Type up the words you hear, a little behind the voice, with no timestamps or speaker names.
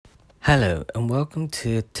Hello and welcome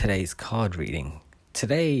to today's card reading.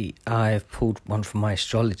 Today I've pulled one from my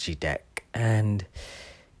astrology deck and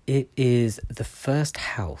it is the first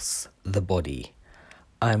house, the body.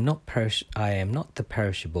 I am not the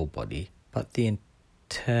perishable body, but the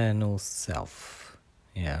eternal self.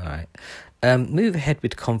 Yeah, right. Move ahead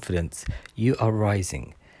with confidence. You are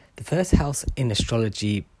rising. The first house in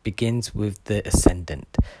astrology begins with the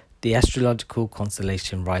ascendant, the astrological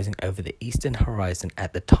constellation rising over the eastern horizon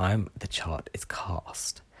at the time the chart is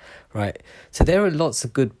cast, right? So there are lots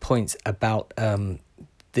of good points about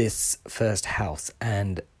this first house,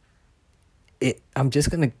 and I'm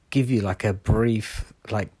just going to give you like a brief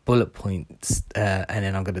bullet points, and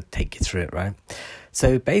then I'm going to take you through it, right?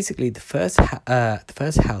 So basically, the first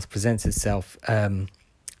house presents itself, and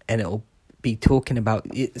it'll be talking about,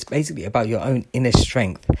 it's basically about your own inner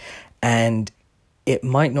strength, and it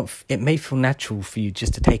may feel natural for you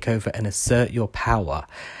just to take over and assert your power.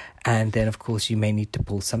 And then, of course, you may need to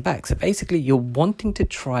pull some back. So basically, you're wanting to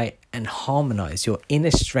try and harmonize your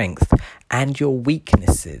inner strength and your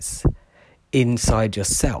weaknesses inside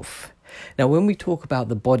yourself. Now, when we talk about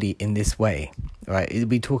the body in this way, right,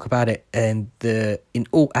 we talk about it in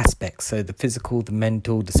all aspects. So the physical, the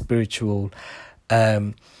mental, the spiritual,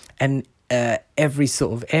 and every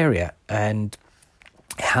sort of area. And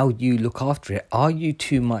how you look after it. Are you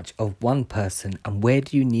too much of one person, and where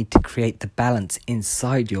do you need to create the balance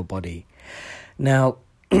inside your body? Now,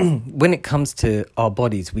 when it comes to our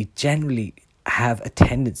bodies, we generally have a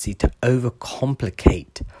tendency to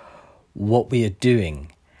overcomplicate what we are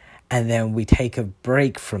doing, and then we take a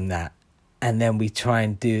break from that, and then we try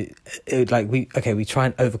and do we try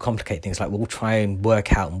and overcomplicate things. Like, we'll try and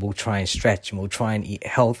work out, and we'll try and stretch, and we'll try and eat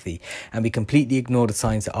healthy, and we completely ignore the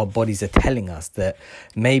signs that our bodies are telling us that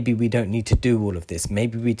maybe we don't need to do all of this.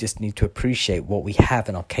 Maybe we just need to appreciate what we have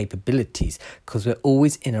and our capabilities, because we're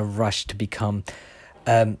always in a rush to become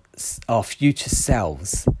our future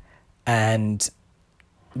selves, and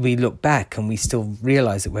we look back and we still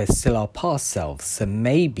realize that we're still our past selves. So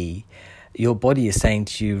maybe your body is saying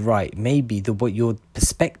to you, right, maybe what your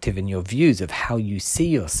perspective and your views of how you see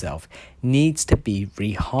yourself needs to be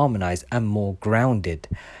reharmonized and more grounded.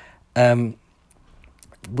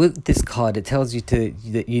 With this card, it tells you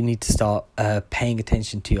that you need to start paying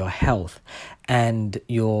attention to your health and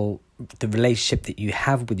the relationship that you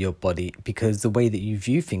have with your body, because the way that you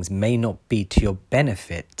view things may not be to your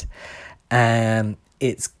benefit.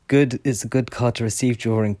 It's a good card to receive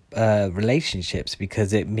during relationships,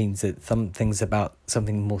 because it means that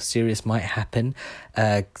something more serious might happen.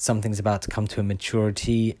 Something's about to come to a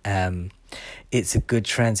maturity. It's a good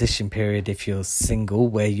transition period if you're single,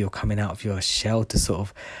 where you're coming out of your shell to sort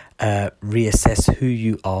of reassess who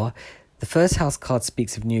you are. The first house card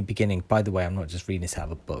speaks of new beginning. By the way, I'm not just reading this out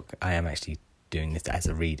of a book. I am actually doing this as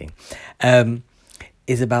a reading.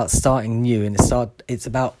 Is about starting new, and it's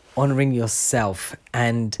about honoring yourself,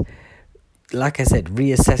 and like I said,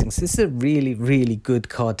 reassessing. So this is a really, really good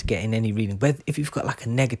card to get in any reading. But if you've got like a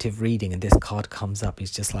negative reading and this card comes up,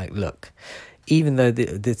 it's just like, look, even though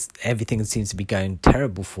everything seems to be going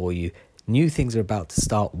terrible for you, new things are about to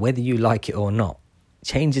start, whether you like it or not.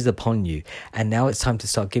 Change is upon you, and now it's time to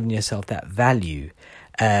start giving yourself that value,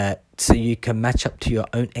 so you can match up to your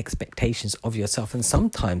own expectations of yourself. And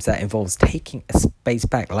sometimes that involves taking a space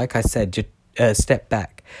back, like I said, step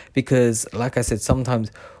back, because like I said,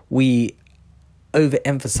 sometimes we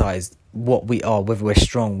overemphasize what we are, whether we're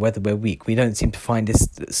strong, whether we're weak. We don't seem to find this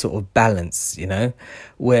sort of balance,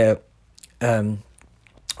 where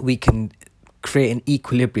we can create an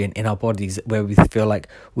equilibrium in our bodies, where we feel like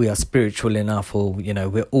we are spiritual enough, or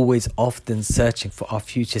we're always often searching for our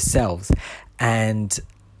future selves. And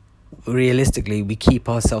realistically, we keep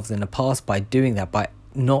ourselves in the past by doing that, by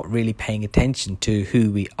not really paying attention to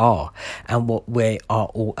who we are and what we are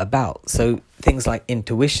all about. So things like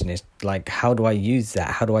intuition is like, how do I use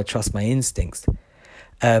that? How do I trust my instincts?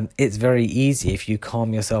 It's very easy if you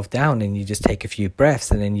calm yourself down and you just take a few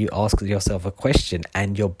breaths, and then you ask yourself a question,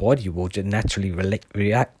 and your body will just naturally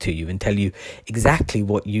react to you and tell you exactly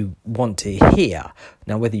what you want to hear.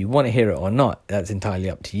 Now, whether you want to hear it or not, that's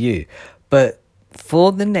entirely up to you. But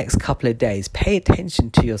for the next couple of days, pay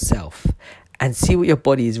attention to yourself and see what your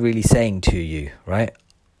body is really saying to you, right?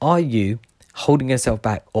 Are you holding yourself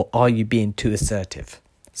back, or are you being too assertive?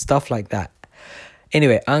 Stuff like that.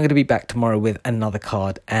 Anyway, I'm going to be back tomorrow with another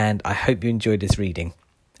card, and I hope you enjoyed this reading.